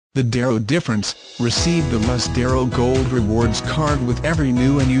The Darrow difference: receive the Russ Darrow Gold Rewards card with every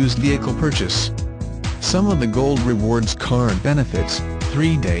new and used vehicle purchase. Some of the Gold Rewards card benefits: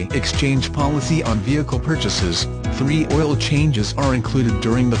 3-day exchange policy on vehicle purchases, 3 oil changes are included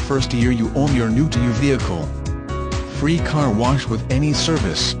during the first year you own your new-to-you vehicle. Free car wash with any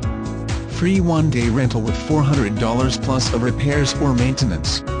service. Free 1-day rental with $400 plus of repairs or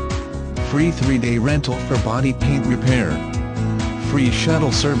maintenance. Free 3-day rental for body paint repair. Free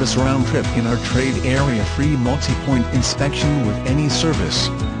shuttle service round-trip in our trade area. Free multi-point inspection with any service.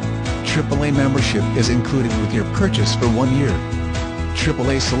 AAA membership is included with your purchase for 1 year.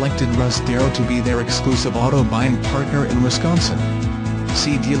 AAA selected Russ Darrow to be their exclusive auto buying partner in Wisconsin.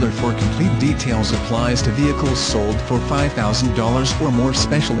 See dealer for complete details. Applies to vehicles sold for $5,000 or more.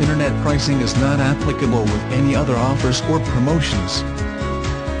 Special internet pricing is not applicable with any other offers or promotions.